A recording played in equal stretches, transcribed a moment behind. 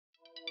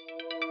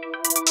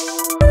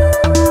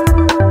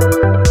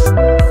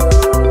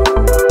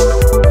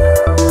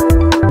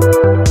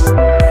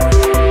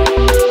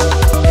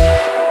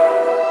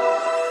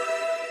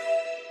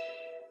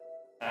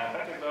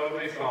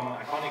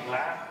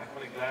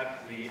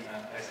Pat, the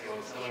ICO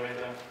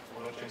accelerator,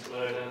 blockchain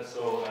accelerator.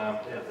 So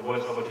yeah, the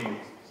word's over to you.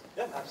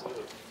 Yeah,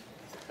 absolutely.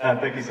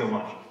 Thank you so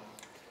much.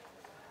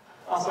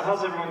 So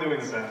how's everyone doing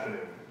this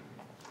afternoon?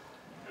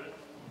 Good.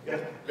 Yeah,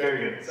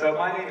 very good. So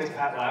my name is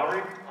Pat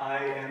Lowry.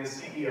 I am the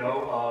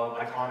CEO of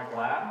Iconiq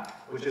Lab,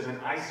 which is an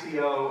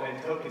ICO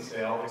and token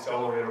sale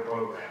accelerator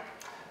program,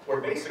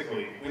 where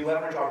basically we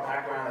leverage our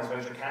background as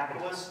venture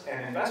capitalists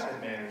and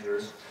investment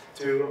managers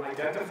to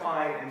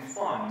identify and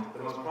fund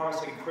the most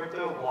promising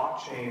crypto,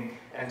 blockchain,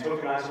 and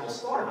tokenizable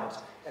startups,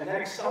 and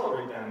then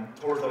accelerate them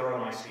towards their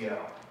own ICO.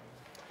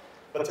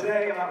 But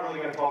today I'm not really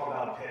going to talk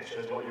about a pitch,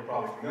 as what you're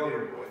probably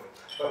familiar with,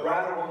 but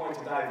rather we're going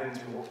to dive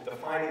into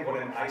defining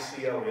what an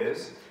ICO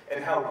is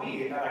and how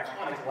we at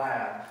Iconiq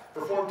Lab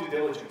perform due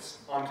diligence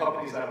on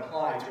companies that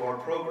apply to our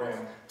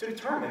program to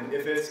determine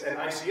if it's an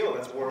ICO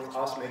that's worth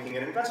us making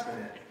an investment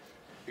in.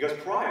 Because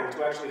prior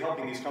to actually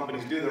helping these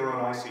companies do their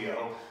own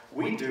ICO,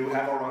 we do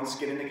have our own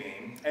skin in the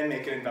game and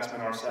make an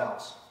investment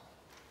ourselves.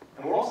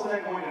 And we're also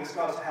then going to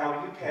discuss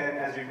how you can,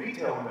 as a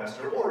retail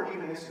investor or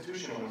even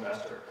institutional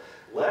investor,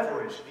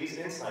 leverage these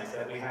insights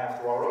that we have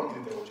through our own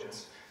due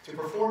diligence to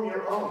perform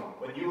your own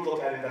when you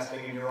look at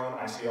investing in your own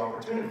ICO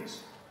opportunities.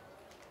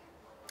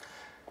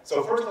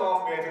 So first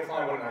off, we have to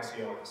define what an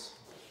ICO is.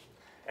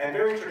 And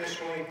very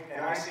traditionally,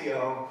 an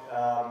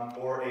ICO,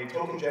 or a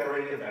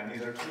token-generated event,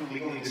 these are two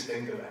legally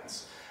distinct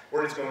events.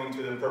 We're just going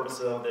to the purpose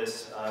of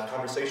this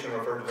conversation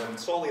refer to them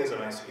solely as an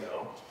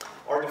ICO,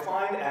 are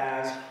defined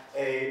as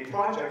a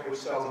project which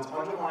sells its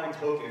underlying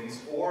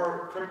tokens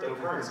or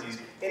cryptocurrencies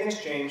in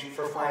exchange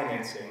for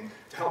financing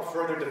to help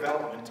further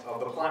development of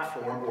the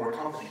platform or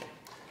company.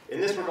 In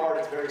this regard,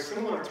 it's very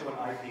similar to an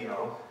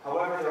IPO.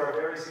 However, there are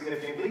very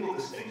significant legal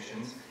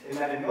distinctions in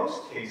that in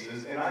most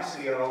cases, an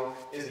ICO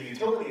is a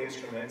utility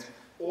instrument,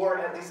 or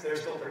at least they're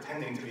still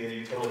pretending to be a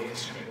utility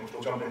instrument, which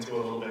we'll jump into a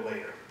little bit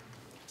later.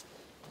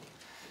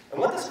 And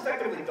what this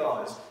effectively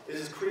does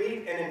is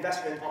create an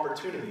investment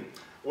opportunity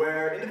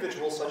where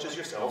individuals such as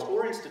yourselves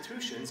or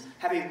institutions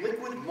have a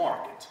liquid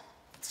market,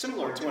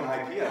 similar to an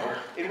IPO,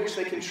 in which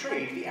they can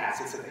trade the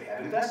assets that they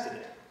have invested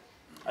in.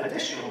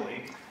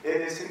 Additionally, it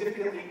is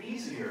significantly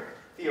easier,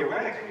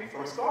 theoretically,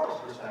 from a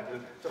startup's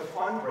perspective, to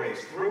fundraise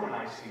through an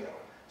ICO,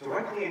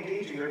 directly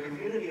engaging your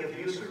community of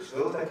users,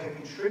 those that can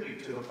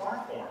contribute to the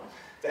platform,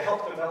 to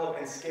help develop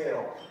and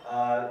scale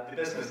the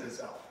business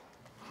itself.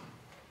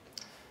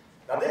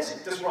 Now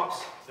this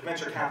disrupts the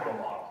venture capital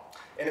model,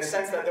 in a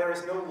sense that there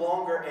is no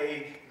longer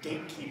a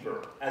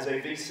gatekeeper, as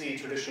a VC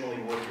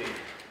traditionally would be,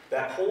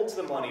 that holds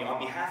the money on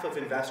behalf of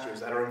investors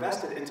that are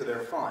invested into their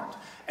fund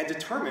and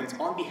determines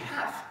on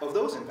behalf of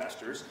those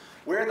investors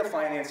where the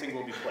financing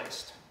will be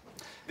placed.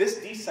 This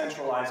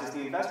decentralizes the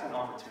investment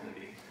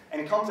opportunity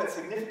and comes at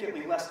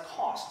significantly less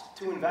cost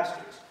to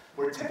investors,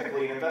 where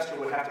typically an investor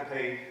would have to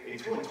pay a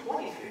 2 and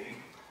 20 fee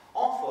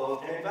off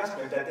of an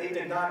investment that they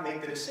did not make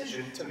the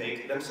decision to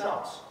make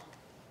themselves.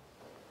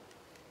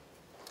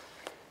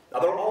 Now,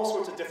 there are all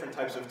sorts of different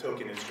types of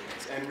token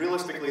instruments, and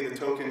realistically, the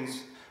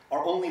tokens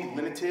are only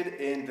limited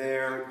in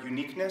their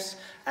uniqueness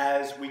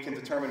as we can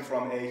determine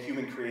from a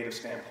human creative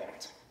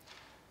standpoint.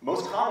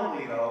 Most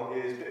commonly, though,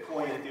 is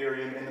Bitcoin,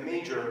 Ethereum, and the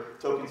major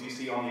tokens you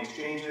see on the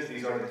exchanges.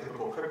 These are the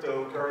typical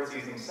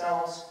cryptocurrencies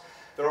themselves.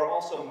 There are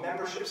also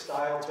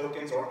membership-style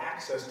tokens or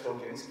access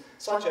tokens,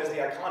 such as the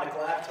Iconiq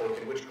Lab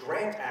token, which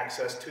grant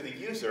access to the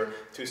user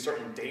to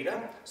certain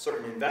data,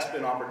 certain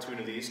investment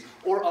opportunities,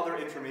 or other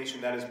information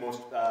that is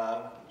most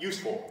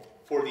useful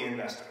for the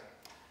investor.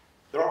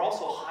 There are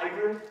also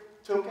hybrid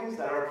tokens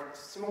that are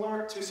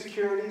similar to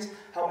securities,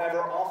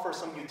 however, offer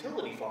some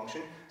utility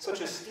function, such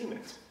as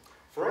Steemit.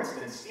 For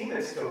instance,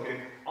 Steemit's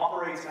token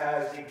operates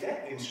as a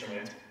debt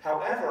instrument,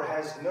 however,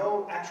 has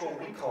no actual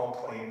recall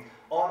claim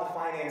on the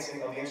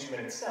financing of the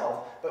instrument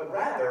itself, but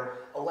rather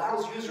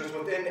allows users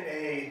within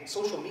a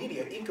social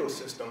media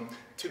ecosystem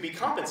to be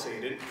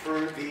compensated for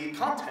the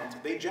content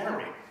they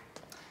generate.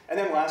 And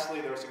then lastly,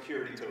 there are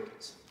security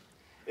tokens.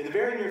 In the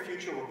very near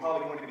future, we're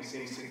probably going to be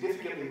seeing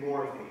significantly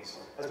more of these,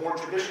 as more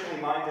traditionally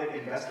minded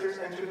investors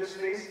enter this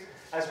space,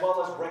 as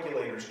well as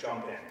regulators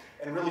jump in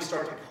and really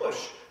start to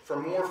push for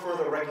more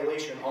further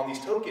regulation on these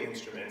token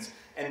instruments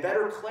and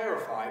better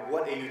clarify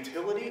what a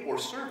utility or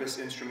service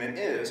instrument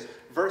is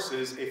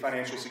versus a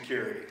financial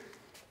security.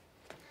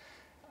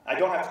 I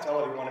don't have to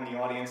tell everyone in the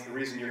audience, the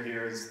reason you're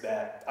here is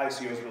that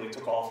ICOs really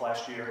took off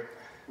last year.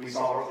 We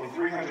saw roughly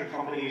 300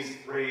 companies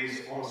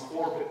raise almost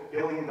 $4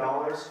 billion.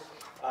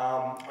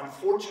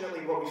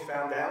 Unfortunately, what we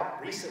found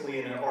out recently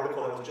in an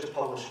article that was just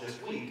published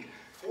this week,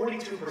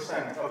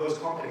 42% of those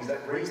companies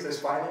that raised this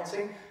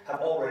financing have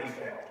already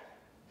failed.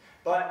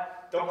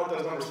 But don't let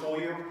those numbers fool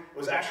you. It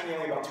was actually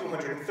only about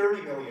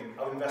 230 million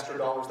of investor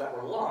dollars that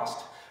were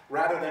lost,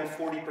 rather than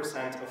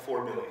 40% of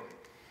 4 billion.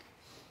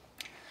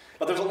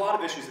 But there's a lot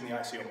of issues in the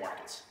ICO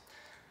markets.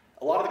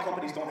 A lot of the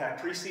companies don't have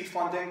pre-seed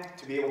funding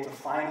to be able to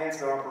finance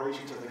their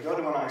operations as they go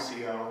to an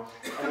ICO,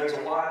 and there's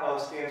a lot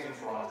of scams and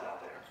frauds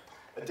out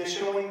there.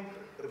 Additionally,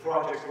 the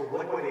projects will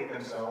liquidate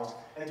themselves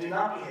and do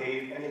not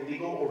behave in a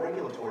legal or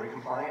regulatory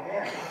compliant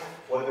manner,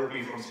 whether it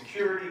be from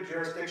security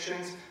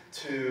jurisdictions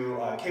to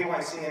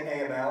KYC and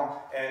AML,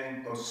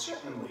 and most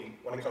certainly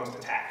when it comes to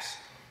tax.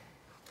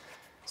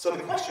 So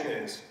the question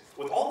is,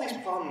 with all these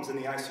problems in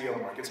the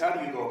ICO markets, how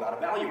do you go about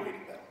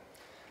evaluating them?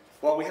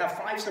 Well, we have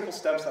 5 simple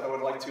steps that I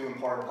would like to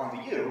impart upon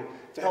to you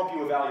to help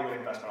you evaluate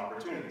investment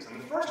opportunities. And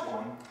the first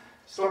one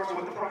starts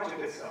with the project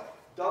itself.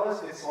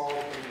 Does it solve a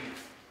need?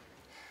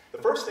 The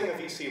first thing a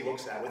VC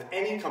looks at with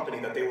any company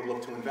that they would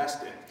look to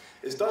invest in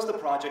is, does the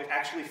project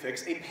actually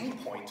fix a pain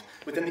point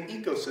within the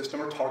ecosystem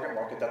or target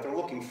market that they're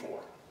looking for?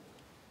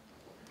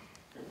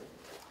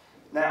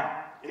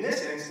 Now, in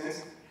this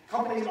instance,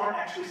 companies aren't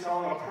actually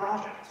selling a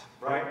project,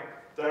 right?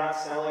 They're not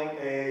selling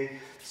a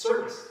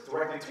service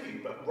directly to you,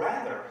 but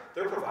rather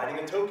they're providing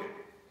a token.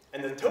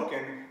 And the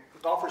token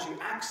offers you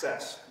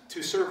access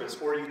to service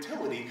or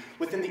utility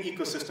within the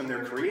ecosystem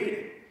they're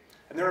creating.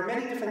 And there are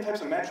many different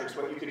types of metrics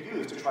what you could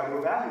use to try to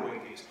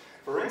evaluate these.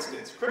 For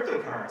instance,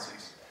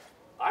 cryptocurrencies.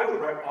 I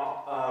would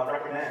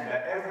recommend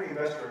that every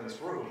investor in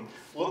this room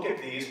look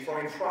at these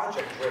from a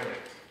project-driven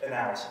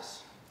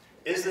analysis.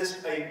 Is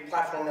this a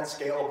platform that's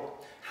scalable?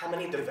 How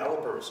many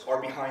developers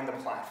are behind the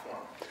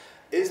platform?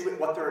 Is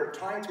what they're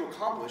trying to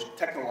accomplish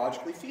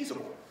technologically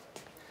feasible?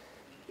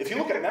 If you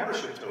look at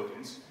membership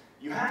tokens,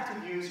 you have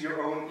to use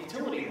your own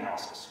utility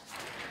analysis.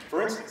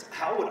 For instance,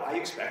 how would I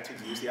expect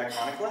to use the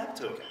Iconiq Lab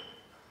token?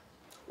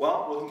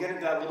 Well, we'll get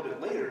into that a little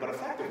bit later, but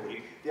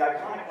effectively, the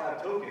Iconiq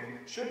Lab token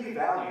should be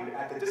valued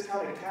at the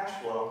discounted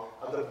cash flow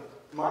of the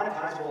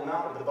monetizable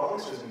amount of the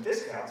bonuses and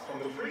discounts from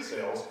the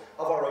pre-sales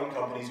of our own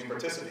companies you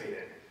participate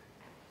in.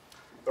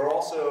 There are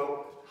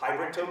also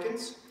hybrid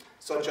tokens,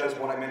 such as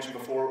what I mentioned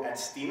before at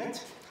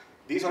Steemit.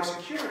 These are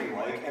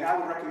security-like, and I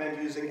would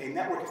recommend using a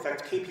network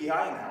effect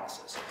KPI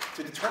analysis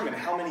to determine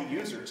how many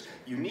users,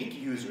 unique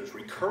users,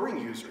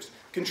 recurring users,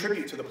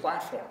 contribute to the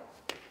platform.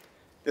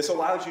 This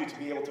allows you to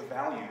be able to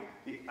value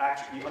the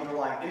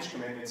underlying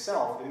instrument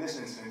itself, in this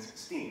instance,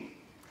 Steem.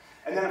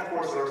 And then, of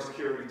course, there are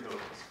security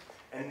tokens.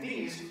 And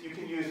these you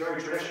can use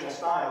very traditional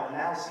style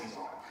analyses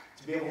on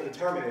to be able to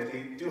determine if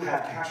they do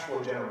have cash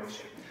flow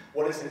generation.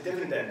 What is the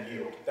dividend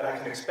yield that I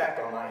can expect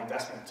on my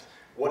investment?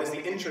 What is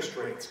the interest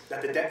rate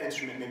that the debt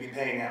instrument may be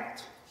paying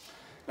out?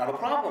 Now, the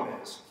problem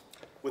is,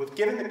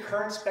 given the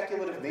current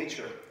speculative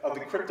nature of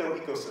the crypto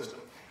ecosystem,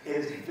 it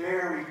is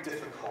very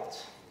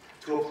difficult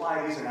to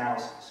apply these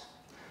analyses.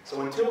 So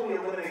until we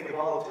eliminate the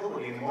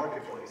volatility in the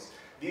marketplace,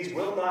 these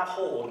will not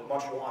hold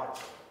much water.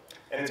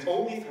 And it's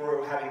only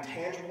through having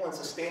tangible and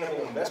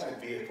sustainable investment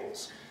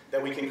vehicles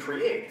that we can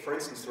create, for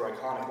instance, through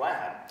Iconiq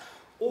Lab,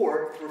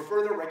 or through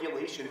further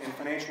regulation and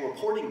financial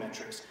reporting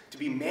metrics to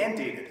be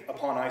mandated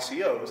upon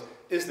ICOs,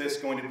 is this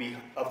going to be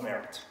of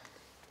merit.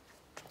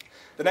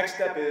 The next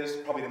step is,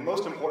 probably the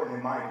most important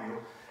in my view,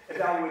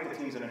 evaluate the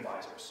teams and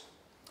advisors.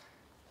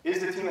 Is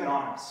the team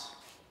anonymous?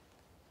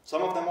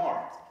 Some of them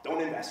are.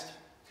 Don't invest.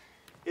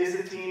 Is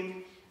the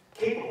team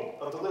capable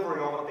of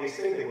delivering on what they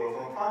say they will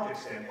from a project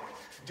standpoint?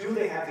 Do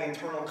they have the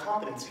internal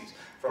competencies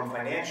from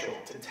financial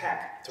to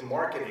tech to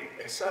marketing,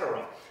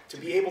 etc., to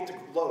be able to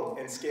grow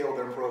and scale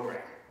their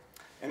program?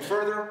 And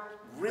further,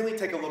 really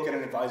take a look at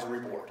an advisory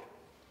board.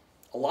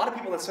 A lot of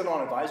people that sit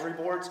on advisory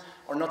boards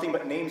are nothing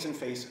but names and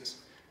faces.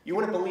 You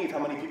wouldn't believe how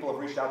many people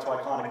have reached out to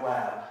Iconiq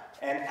Lab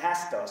and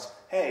asked us,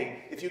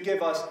 hey, if you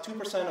give us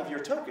 2% of your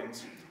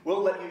tokens,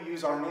 we'll let you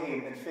use our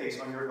name and face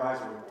on your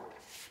advisory board.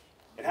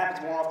 It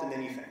happens more often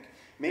than you think.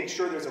 Make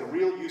sure there's a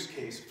real use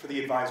case for the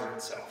advisor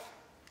itself.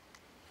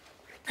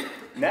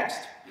 Next,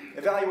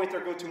 evaluate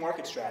their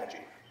go-to-market strategy.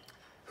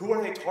 Who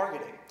are they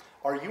targeting?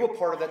 Are you a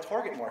part of that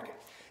target market?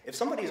 If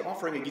somebody is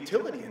offering a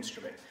utility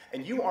instrument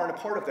and you aren't a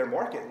part of their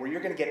market where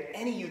you're going to get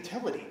any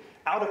utility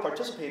out of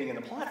participating in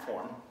the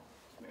platform,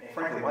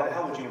 frankly, why the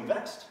hell would you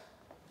invest?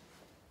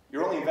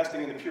 You're only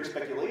investing in the pure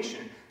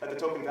speculation that the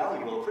token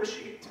value will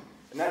appreciate.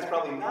 And that is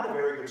probably not a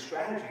very good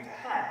strategy to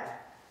have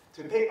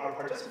to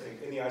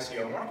participate in the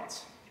ICO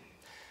markets.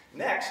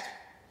 Next,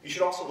 you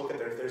should also look at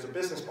if there's a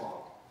business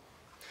model.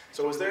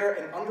 So is there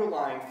an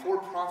underlying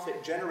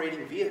for-profit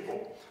generating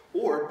vehicle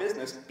or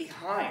business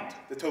behind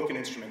the token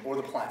instrument or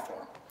the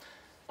platform?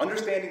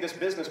 Understanding this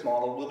business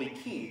model will be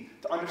key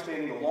to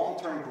understanding the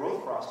long-term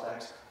growth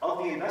prospects of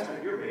the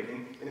investment you're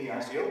making in the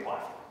ICO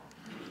platform.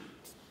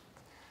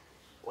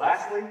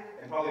 Lastly,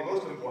 and probably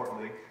most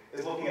importantly,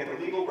 is looking at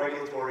the legal,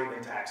 regulatory,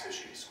 and tax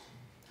issues.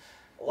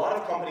 A lot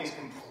of companies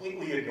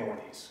completely ignore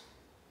these.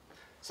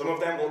 Some of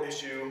them will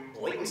issue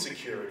blatant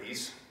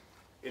securities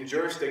in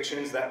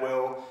jurisdictions that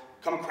will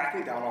come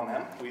cracking down on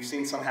them. We've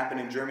seen some happen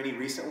in Germany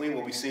recently.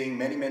 We'll be seeing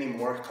many, many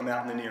more come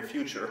out in the near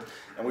future.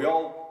 And we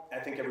all, I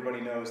think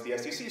everybody knows the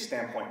SEC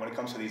standpoint when it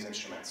comes to these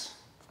instruments.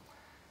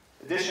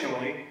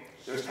 Additionally,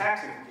 there's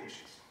tax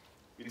implications.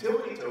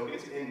 Utility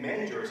tokens in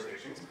many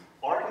jurisdictions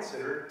are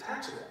considered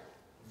taxable.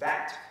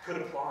 VAT could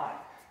apply.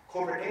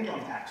 Corporate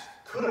income tax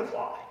could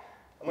apply,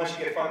 unless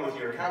you get fun with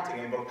your accounting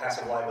and book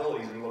passive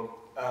liabilities and look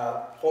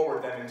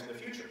forward them into the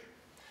future.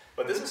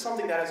 But this is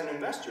something that, as an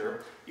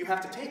investor, you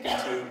have to take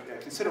into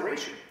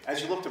consideration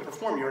as you look to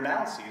perform your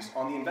analyses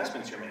on the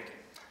investments you're making.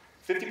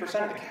 50%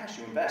 of the cash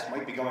you invest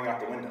might be going out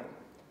the window,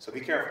 so be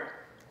careful.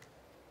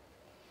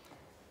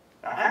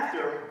 Now,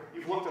 after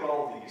you've looked at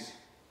all of these,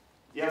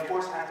 you, of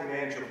course, have to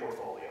manage your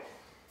portfolio.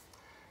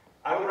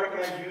 I would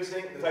recommend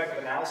using the type of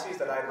analyses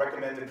that I had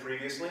recommended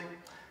previously.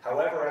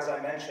 However, as I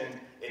mentioned,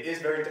 it is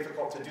very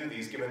difficult to do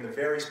these given the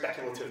very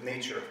speculative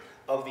nature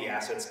of the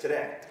assets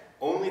today.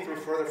 Only through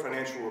further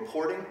financial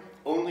reporting,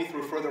 only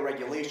through further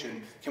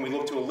regulation, can we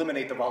look to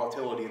eliminate the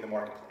volatility in the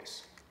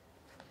marketplace.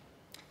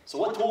 So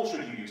what tools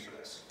should you use for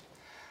this?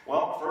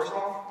 Well, first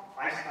off,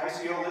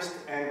 ICO list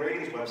and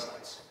ratings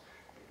websites.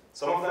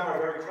 Some of them are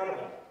very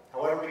credible.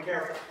 However, be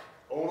careful.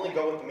 Only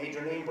go with the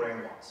major name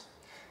brand ones.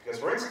 Because,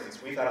 for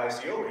instance, we've had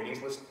ICO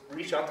ratings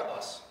reach out to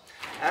us,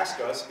 ask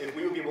us if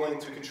we would be willing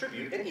to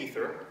contribute an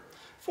Ether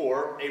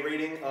for a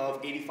rating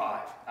of 85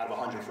 out of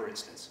 100, for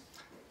instance.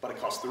 But it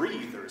costs 3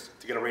 Ethers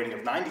to get a rating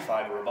of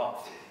 95 or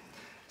above.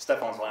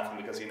 Stefan's laughing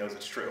because he knows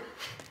it's true.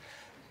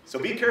 So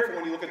be careful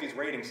when you look at these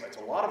rating sites.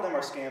 A lot of them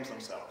are scams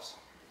themselves.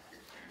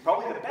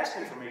 Probably the best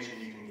information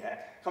you can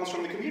get comes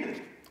from the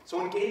community. So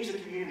engage the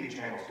community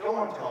channels. Go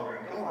on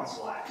Telegram, go on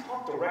Slack.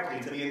 Talk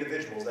directly to the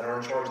individuals that are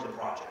in charge of the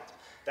project.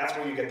 That's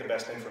where you get the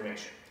best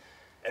information.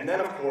 And then,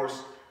 of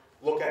course,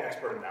 look at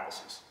expert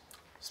analyses.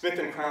 Smith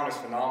 & Crown is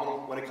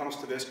phenomenal when it comes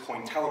to this.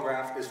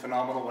 Cointelegraph is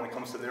phenomenal when it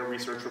comes to their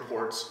research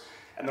reports.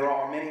 And there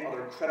are many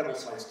other credible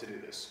sites to do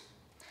this.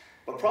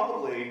 But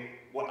probably,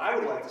 what I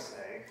would like to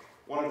say,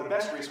 one of the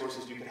best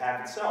resources you could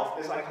have itself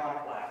is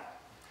Iconiq Lab,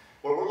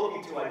 where we're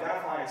looking to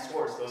identify and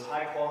source those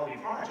high-quality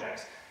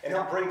projects and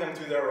help bring them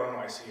to their own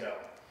ICO.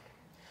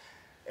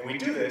 And we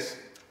do this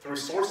through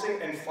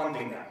sourcing and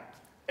funding them.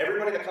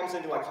 Everybody that comes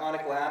into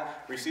Iconiq Lab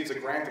receives a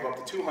grant of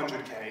up to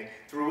 $200K,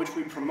 through which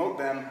we promote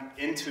them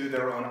into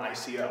their own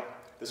ICO.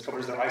 This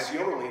covers their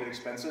ICO-related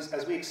expenses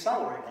as we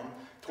accelerate them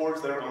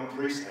towards their own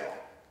pre-sale.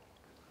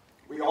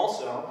 We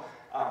also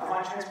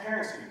provide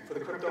transparency for the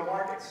crypto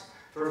markets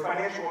through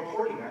financial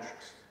reporting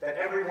metrics that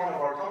every one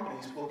of our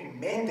companies will be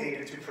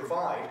mandated to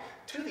provide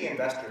to the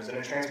investors in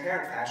a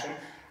transparent fashion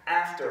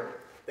after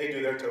they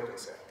do their token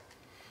sale.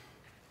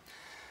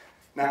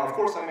 Now, of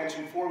course, I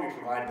mentioned before, we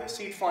provide the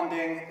seed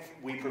funding,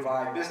 we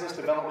provide business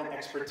development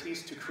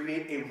expertise to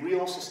create a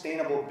real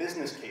sustainable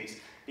business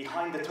case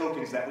behind the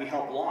tokens that we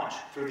help launch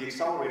through the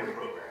Accelerator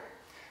program.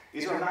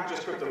 These are not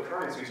just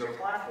cryptocurrencies or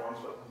platforms,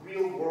 but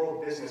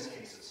real-world business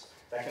cases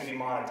that can be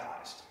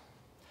monetized.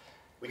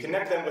 We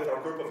connect them with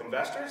our group of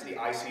investors, the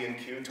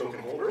Iconiq token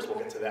holders, we'll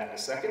get to that in a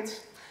second,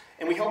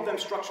 and we help them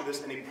structure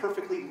this in a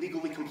perfectly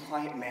legally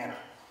compliant manner.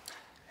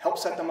 Help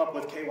set them up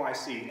with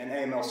KYC and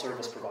AML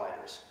service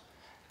providers.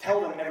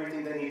 Tell them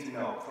everything they need to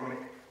know from an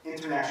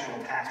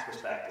international tax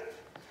perspective,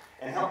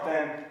 and help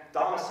them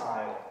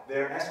domicile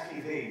their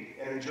SPV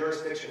in a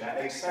jurisdiction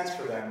that makes sense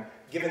for them,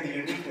 given the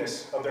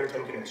uniqueness of their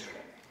token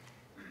instrument.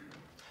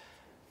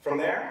 From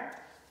there,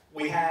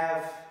 we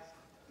have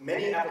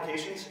many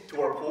applications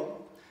to our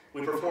pool.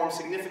 We perform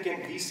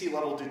significant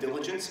VC-level due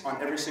diligence on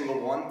every single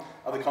one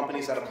of the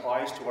companies that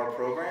applies to our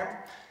program.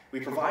 We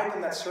provide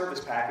them that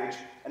service package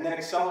and then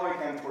accelerate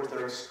them towards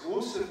their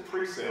exclusive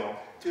pre-sale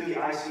to the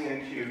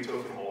Iconiq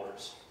token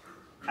holders.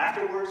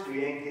 Afterwards,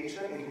 we engage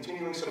them in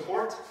continuing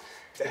support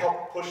to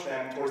help push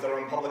them towards their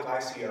own public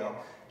ICO,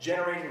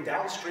 generating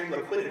downstream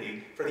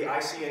liquidity for the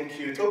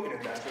Iconiq token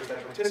investors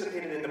that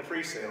participated in the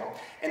pre-sale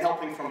and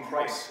helping from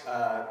price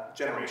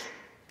generation.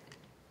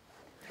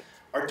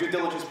 Our due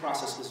diligence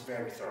process is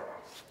very thorough.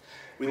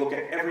 We look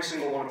at every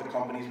single one of the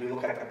companies, we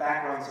look at the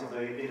backgrounds of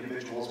the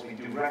individuals, we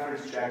do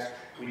reference checks,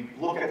 we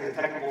look at the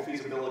technical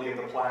feasibility of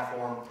the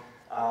platform,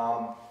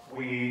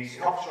 we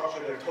help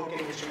structure their token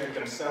instrument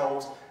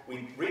themselves,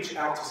 we reach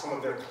out to some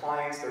of their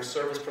clients, their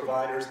service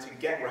providers, to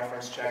get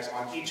reference checks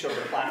on each of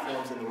the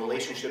platforms and the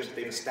relationships that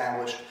they've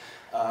established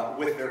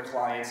with their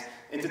clients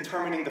in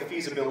determining the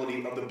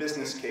feasibility of the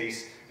business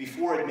case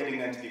before admitting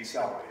them to the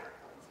accelerator.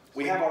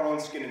 We have our own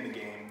skin in the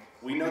game.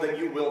 We know that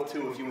you will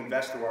too if you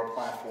invest through our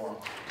platform.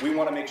 We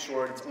want to make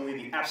sure it's only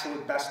the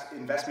absolute best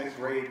investment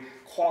grade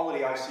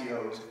quality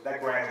ICOs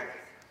that graduate.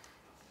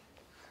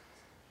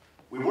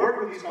 We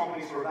worked with these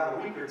companies for about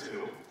a week or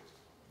two.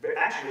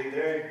 Actually,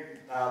 their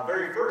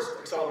very first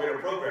accelerator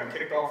program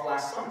kicked off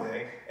last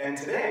Sunday, and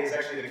today is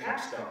actually the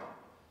capstone.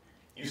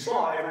 You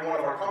saw every one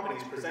of our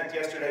companies present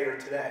yesterday or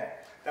today.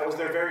 That was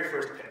their very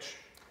first pitch.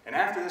 And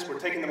after this, we're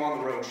taking them on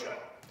the road show.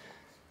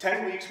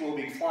 10 weeks, we'll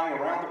be flying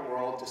around the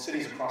world to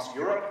cities across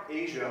Europe,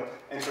 Asia,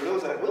 and for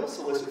those that will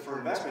solicit for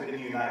investment in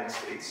the United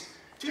States,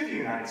 to the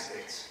United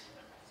States.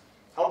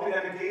 Helping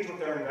them engage with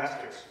their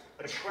investors,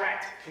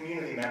 attract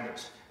community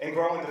members, and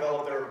grow and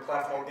develop their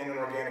platform in an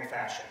organic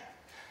fashion.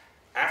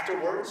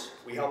 Afterwards,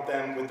 we help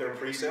them with their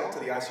pre-sale to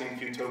the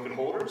Iconiq token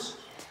holders,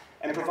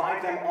 and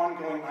provide them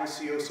ongoing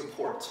ICO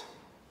support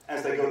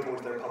as they go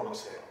towards their public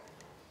sale.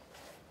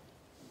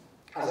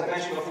 As I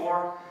mentioned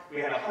before, we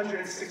had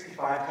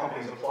 165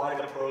 companies apply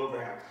to the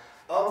program,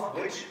 of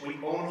which we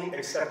only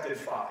accepted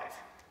 5.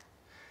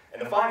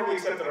 And the 5 we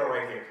accepted are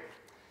right here.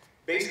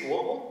 Base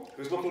Global,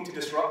 who's looking to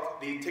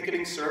disrupt the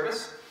ticketing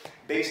service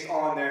based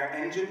on their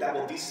engine that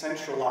will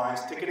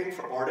decentralize ticketing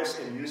for artists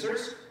and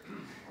users.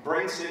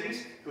 Brain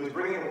Cities, who is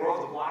bringing the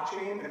world of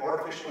blockchain and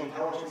artificial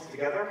intelligence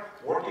together,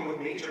 working with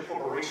major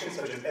corporations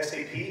such as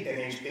SAP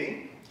and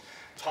HP.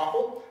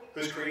 Topple,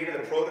 who's created a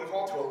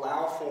protocol to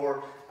allow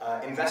for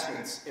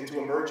investments into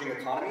emerging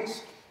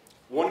economies.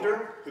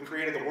 Wonder, who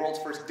created the world's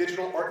first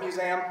digital art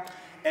museum.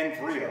 And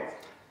Brio,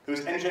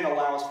 whose engine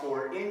allows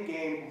for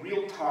in-game,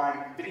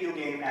 real-time video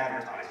game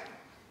advertising.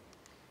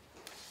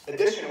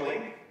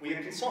 Additionally, we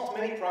have consulted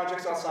many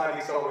projects outside the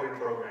Accelerator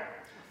program.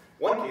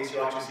 One case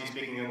you'll actually see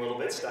speaking in a little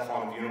bit,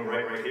 Stefan Vuno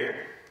right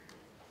here.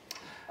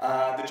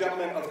 The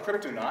gentlemen of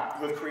Cryptonaut,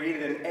 who have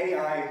created an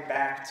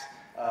AI-backed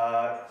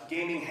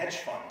gaming hedge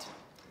fund.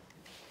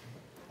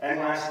 And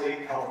lastly,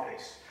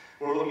 HealthBase.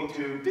 We're looking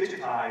to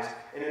digitize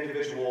an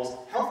individual's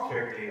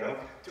healthcare data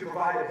to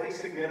provide a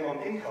basic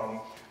minimum income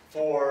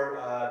for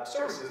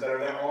services that are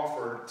then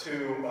offered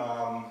to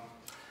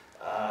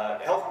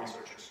health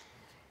researchers.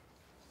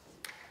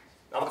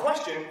 Now the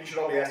question you should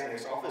all be asking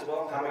yourself is,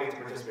 well, how am I going to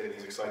participate in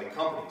these exciting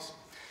companies?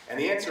 And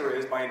the answer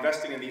is by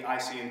investing in the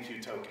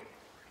Iconiq token.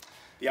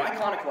 The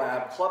Iconiq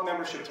Lab Club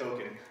Membership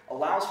Token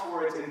allows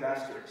for its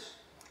investors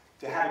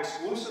to have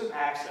exclusive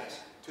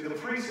access to the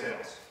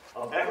pre-sales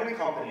of every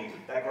company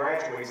that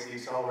graduates the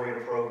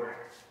Accelerator program.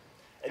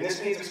 And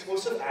this means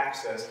exclusive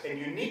access and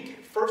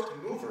unique first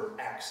mover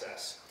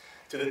access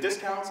to the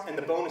discounts and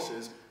the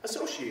bonuses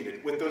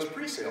associated with those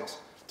pre-sales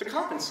to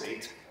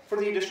compensate for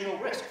the additional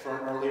risk for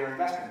an earlier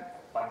investment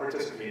by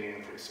participating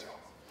in the pre-sale.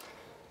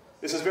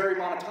 This is very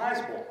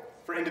monetizable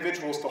for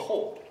individuals to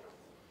hold,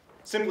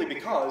 simply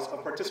because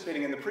of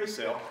participating in the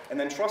pre-sale and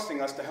then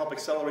trusting us to help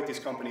accelerate these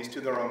companies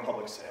to their own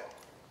public sale.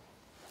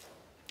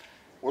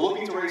 We're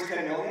looking to raise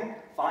 $10 million,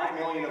 $5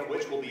 million of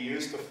which will be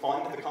used to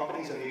fund the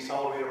companies in the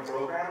Accelerator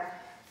program,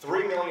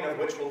 $3 million of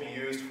which will be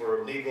used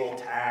for legal,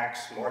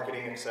 tax,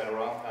 marketing,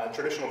 etc.,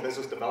 traditional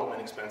business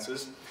development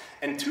expenses,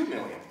 and $2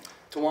 million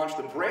to launch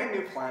the brand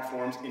new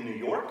platforms in New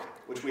York,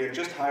 which we have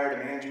just hired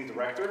a managing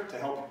director to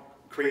help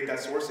create that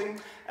sourcing,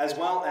 as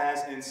well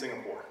as in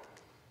Singapore.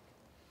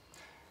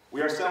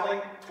 We are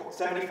selling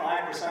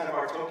 75% of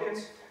our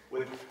tokens,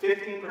 with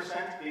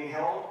 15% being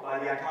held by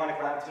the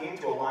Iconiq Lab team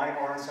to align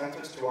our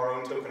incentives to our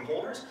own token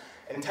holders,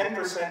 and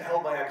 10%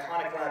 held by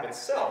Iconiq Lab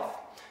itself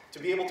to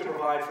be able to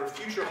provide for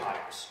future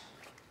hires.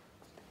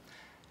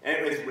 And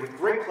it is with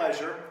great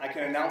pleasure I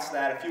can announce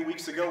that a few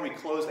weeks ago we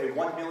closed a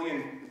 $1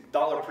 million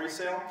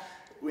pre-sale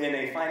in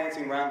a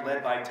financing round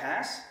led by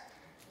TAS.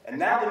 And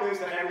now the news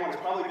that everyone has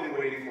probably been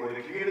waiting for.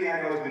 The community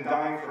I know has been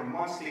dying for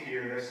months to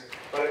hear this,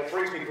 but it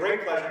brings me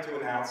great pleasure to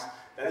announce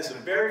that this is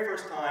the very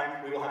first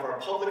time we will have our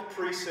public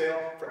pre-sale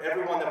for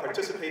everyone that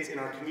participates in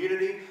our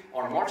community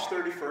on March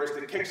 31st.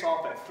 It kicks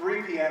off at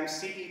 3 p.m.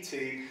 CET.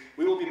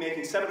 We will be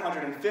making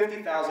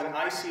 750,000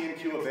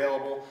 Iconiq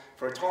available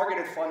for a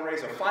targeted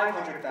fundraise of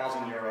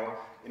 €500,000.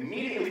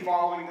 Immediately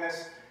following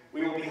this,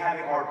 we will be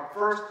having our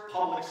first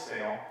public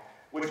sale,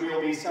 which we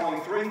will be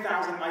selling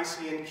 3,000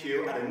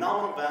 Iconiq at a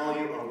nominal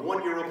value of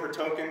 €1 per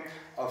token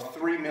of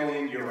 €3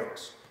 million.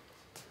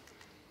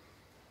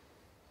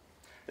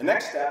 The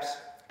next steps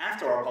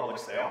after our public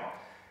sale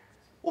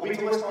will be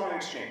to list on an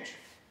exchange.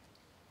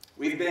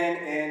 We've been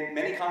in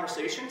many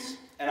conversations,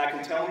 and I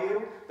can tell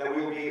you that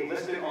we will be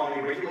listed on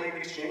a regulated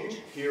exchange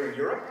here in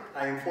Europe.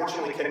 I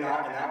unfortunately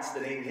cannot announce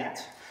the name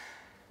yet.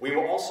 We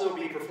will also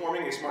be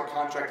performing a smart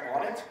contract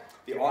audit.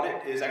 The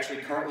audit is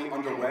actually currently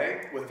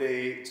underway with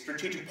a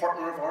strategic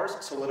partner of ours,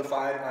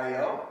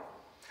 Solidified.io,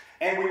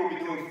 and we will be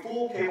doing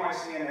full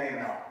KYC and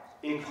AML,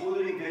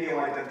 including video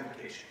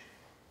identification.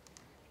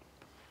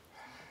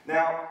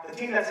 Now, the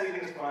team that's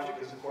leading this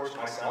project is, of course,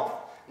 myself,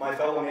 my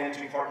fellow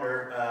managing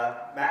partner,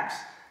 Max,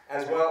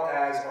 as well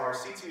as our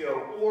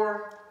CTO,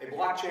 or a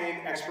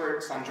blockchain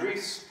expert,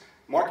 Sandris,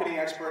 marketing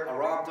expert,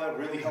 Aravda,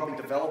 really helping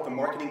develop the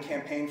marketing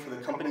campaign for the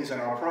companies in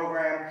our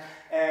program,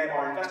 and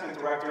our investment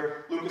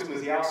director, Lucas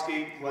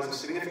Muziowski, who has a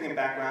significant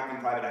background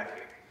in private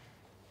equity.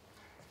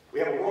 We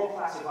have a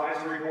world-class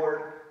advisory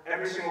board.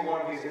 Every single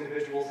one of these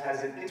individuals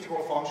has an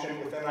integral function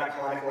within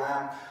Iconiq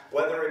Lab,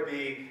 whether it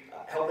be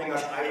helping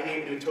us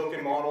ideate new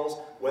token models,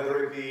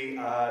 whether it be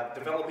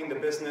developing the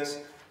business,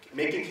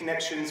 making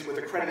connections with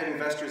accredited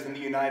investors in the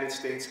United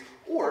States,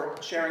 or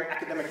sharing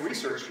academic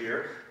research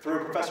here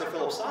through Professor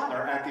Philip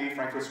Sotner at the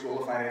Frankfurt School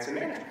of Finance and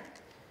Management.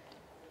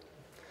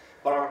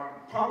 But our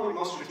probably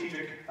most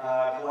strategic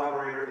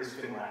collaborator is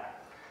FinLab.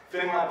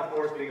 FinLab, of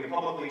course, being a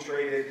publicly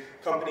traded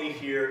company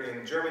here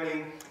in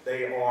Germany.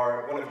 They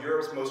are one of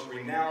Europe's most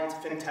renowned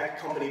fintech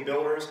company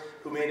builders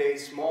who made a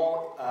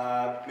small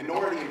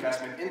minority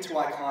investment into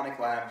Iconiq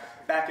Lab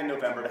back in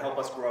November to help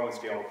us grow and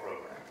scale the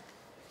program.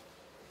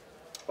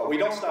 But we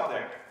don't stop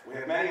there. We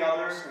have many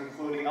others,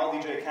 including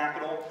LDJ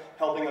Capital,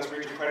 helping us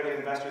reach accredited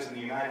investors in the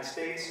United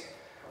States.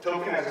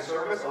 Token as a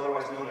Service,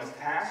 otherwise known as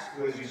TAS,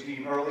 who, as you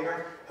seen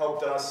earlier,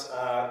 helped us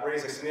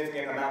raise a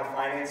significant amount of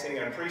financing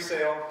in a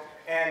pre-sale,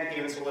 and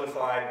even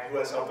Solidified, who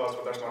has helped us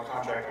with our smart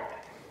contract audit.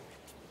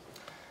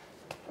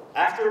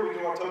 After we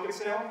do our token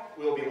sale,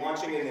 we'll be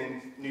launching it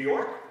in New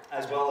York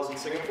as well as in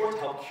Singapore to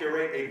help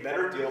curate a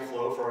better deal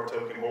flow for our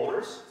token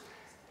holders.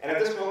 And at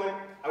this moment,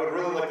 I would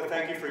really like to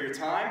thank you for your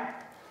time.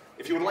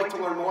 If you would like to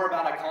learn more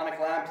about Iconiq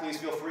Lab, please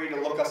feel free to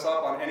look us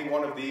up on any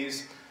one of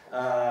these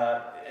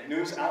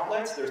news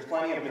outlets. There's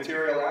plenty of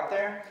material out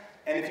there.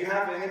 And if you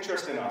have an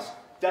interest in us,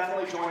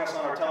 definitely join us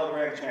on our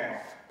Telegram channel,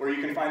 where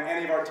you can find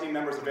any of our team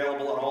members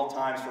available at all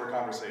times for a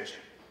conversation.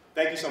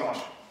 Thank you so much.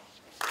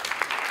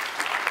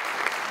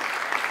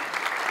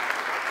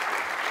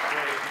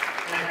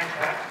 Thanks,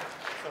 Pat.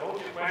 So all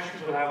your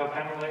questions, we'll have a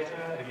panel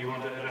later. If you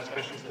want to ask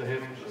questions to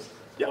him, just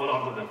hold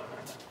on to them.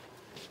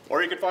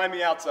 Or you can find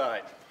me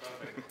outside.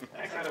 Perfect.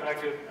 Next, I'd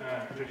like to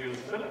introduce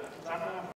Philip Zander.